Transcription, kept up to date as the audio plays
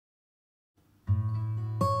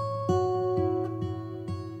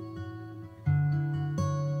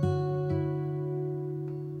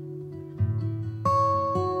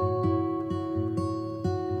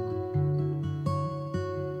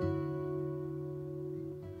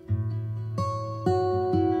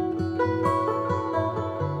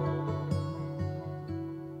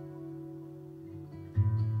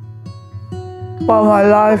Well, my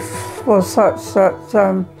life was such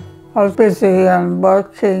that I was busy and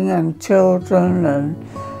working and children and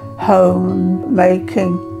home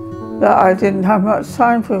making that I didn't have much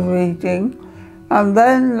time for reading. And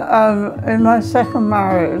then in my second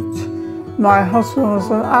marriage, my husband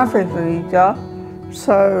was an avid reader,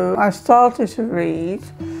 so I started to read,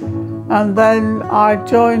 and then I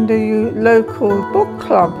joined a local book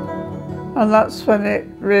club, and that's when it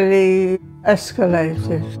really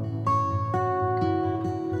escalated.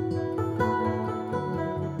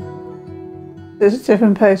 It's a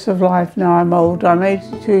different pace of life now. I'm old, I'm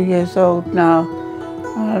 82 years old now,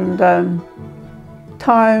 and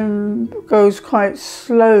time goes quite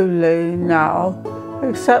slowly now,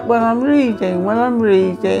 except when I'm reading. When I'm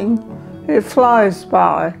reading, it flies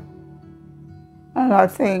by. And I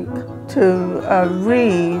think to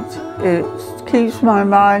read, it keeps my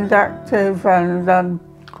mind active and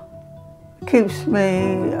keeps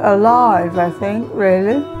me alive, I think,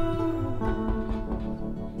 really.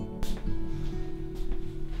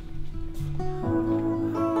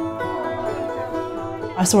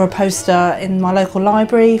 I saw a poster in my local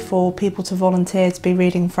library for people to volunteer to be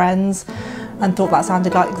reading friends and thought that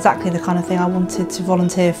sounded like exactly the kind of thing I wanted to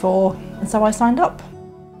volunteer for, and so I signed up.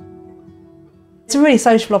 It's a really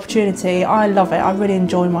social opportunity. I love it. I really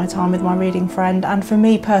enjoy my time with my reading friend, and for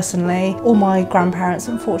me personally, all my grandparents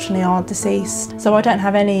unfortunately are deceased, so I don't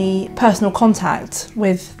have any personal contact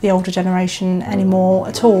with the older generation anymore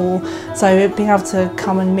at all. So being able to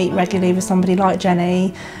come and meet regularly with somebody like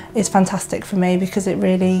Jenny is fantastic for me, because it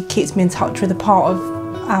really keeps me in touch with a part of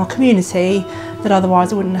our community that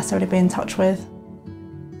otherwise I wouldn't necessarily be in touch with.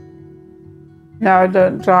 Now I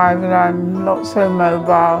don't drive and I'm not so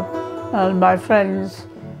mobile, and my friends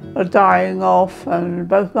are dying off, and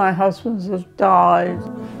both my husbands have died.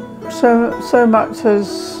 So much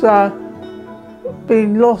has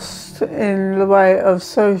been lost in the way of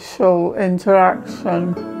social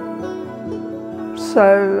interaction.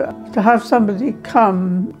 So to have somebody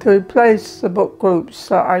come to replace the book groups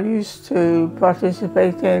that I used to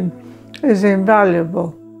participate in is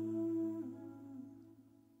invaluable.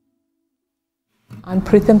 I'm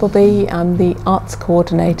Prue Thimbleby. I'm the Arts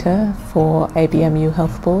Coordinator for ABMU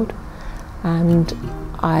Health Board, and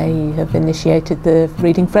I have initiated the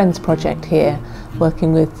Reading Friends project here,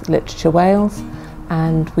 working with Literature Wales,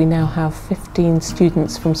 and we now have 15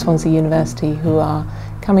 students from Swansea University who are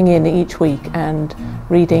coming in each week and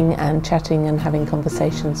reading and chatting and having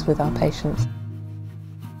conversations with our patients.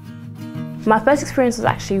 My first experience was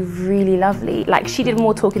actually really lovely. Like, she did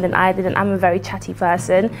more talking than I did, and I'm a very chatty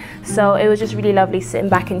person, so it was just really lovely sitting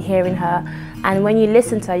back and hearing her. And when you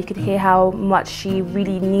listen to her, you could hear how much she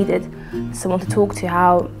really needed someone to talk to,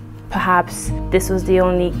 how perhaps this was the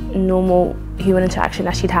only normal human interaction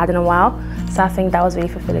that she'd had in a while. So I think that was really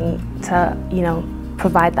fulfilling to, you know,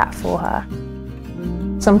 provide that for her.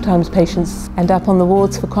 Sometimes patients end up on the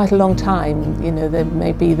wards for quite a long time. You know, there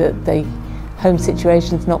may be that the home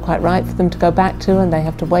situation's not quite right for them to go back to, and they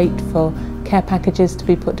have to wait for care packages to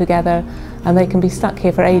be put together, and they can be stuck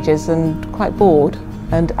here for ages and quite bored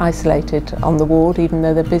and isolated on the ward, even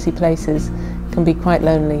though they're busy places, can be quite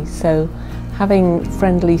lonely. So having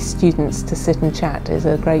friendly students to sit and chat is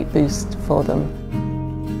a great boost for them.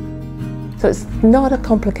 So it's not a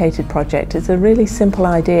complicated project, it's a really simple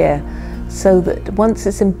idea, so that once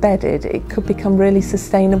it's embedded, it could become really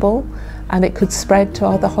sustainable, and it could spread to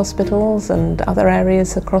other hospitals and other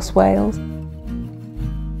areas across Wales.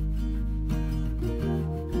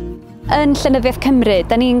 Yn Llenyddiaeth Cymru,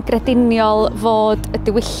 da ni'n grediniol fod y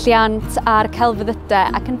diwylliant a'r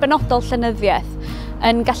celfyddydau ac yn benodol llenyddiaeth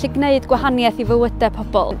yn gallu gwneud gwahaniaeth i fywydau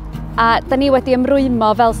pobl. A da ni wedi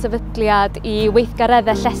ymrwymo fel sefydliad i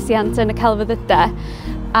weithgareddau llesiant yn y celfyddydau.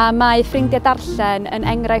 A mae Ffrindiau Darllen yn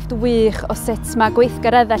enghraifft wych o sut mae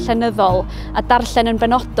gweithgareddau llenyddol a darllen yn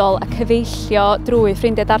benodol a cyfeillio drwy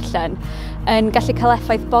Ffrindiau Darllen yn gallu cael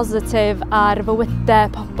effaith bositif ar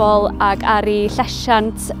fywydau pobl ac ar eu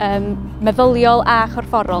llesiant meddyliol a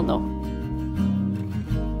chorfforol nhw.